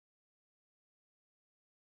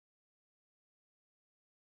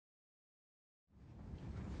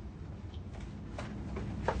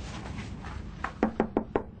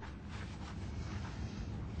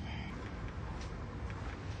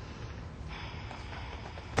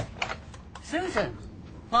Susan,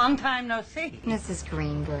 long time no see. Mrs.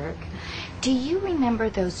 Greenberg, do you remember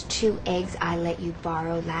those 2 eggs I let you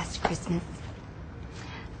borrow last Christmas?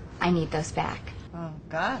 I need those back. Oh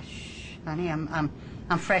gosh, honey, I'm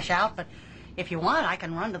fresh out, but if you want, I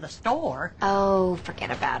can run to the store. Oh,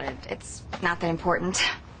 forget about it. It's not that important.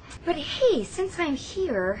 But hey, since I'm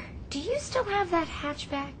here, do you still have that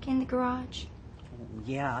hatchback in the garage?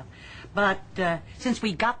 Yeah, but since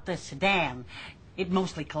we got the sedan, it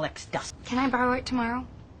mostly collects dust. Can I borrow it tomorrow?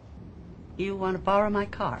 You want to borrow my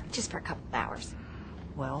car? Just for a couple of hours.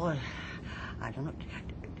 Well, I don't know.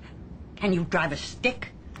 Can you drive a stick?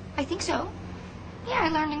 I think so. Yeah, I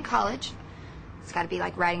learned in college. It's got to be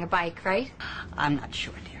like riding a bike, right? I'm not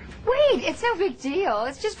sure, dear. Wait, it's no big deal.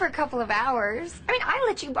 It's just for a couple of hours. I mean, I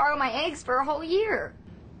let you borrow my eggs for a whole year.